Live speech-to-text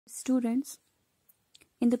Students,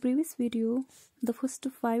 in the previous video, the first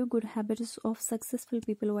 5 good habits of successful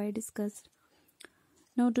people were discussed.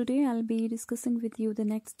 Now today I'll be discussing with you the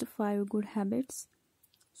next 5 good habits.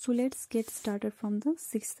 So let's get started from the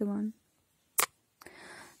 6th one.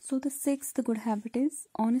 So the 6th good habit is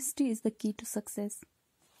honesty is the key to success.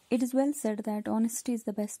 It is well said that honesty is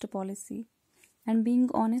the best policy, and being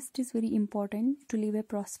honest is very important to live a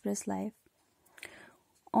prosperous life.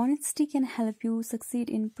 Honesty can help you succeed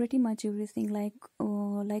in pretty much everything,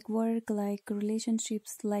 like work, like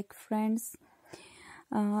relationships, like friends,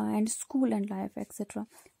 and school and life, etc.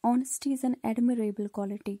 Honesty is an admirable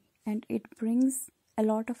quality, and it brings a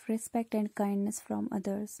lot of respect and kindness from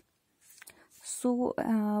others. So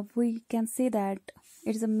we can say that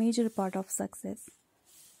it is a major part of success.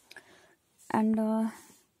 And the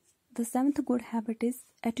 7th good habit is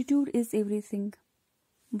attitude is everything.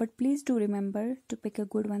 But please do remember to pick a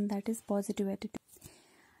good one, that is positive attitude.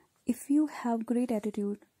 If you have great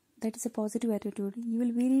attitude, that is a positive attitude, you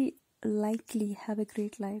will very likely have a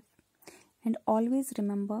great life. And always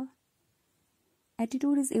remember,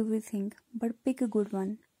 attitude is everything, but pick a good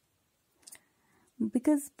one.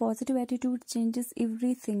 Because positive attitude changes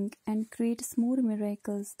everything and creates more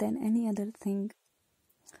miracles than any other thing.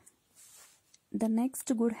 The next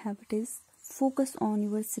good habit is focus on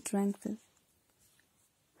your strengths.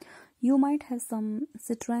 You might have some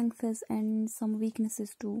strengths and some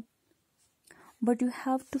weaknesses too, but you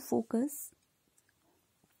have to focus,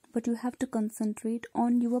 but you have to concentrate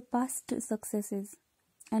on your past successes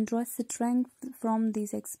and draw strength from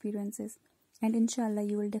these experiences, and inshallah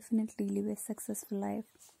you will definitely live a successful life.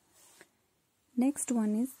 Next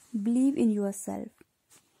one is believe in yourself.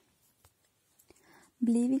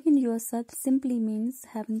 Believing in yourself simply means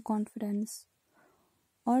having confidence,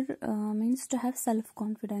 or means to have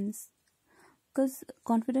self-confidence, because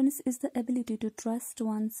confidence is the ability to trust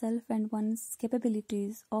oneself and one's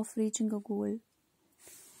capabilities of reaching a goal.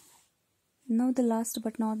 Now the last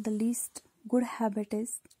but not the least good habit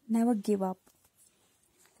is never give up.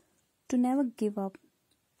 To never give up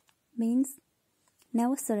means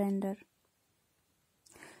never surrender.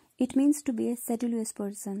 It means to be a sedulous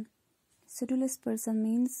person. Sedulous person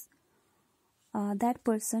means that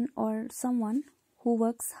person or someone who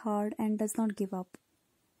works hard and does not give up.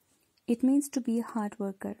 It means to be a hard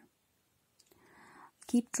worker.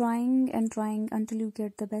 Keep trying and trying until you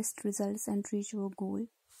get the best results and reach your goal.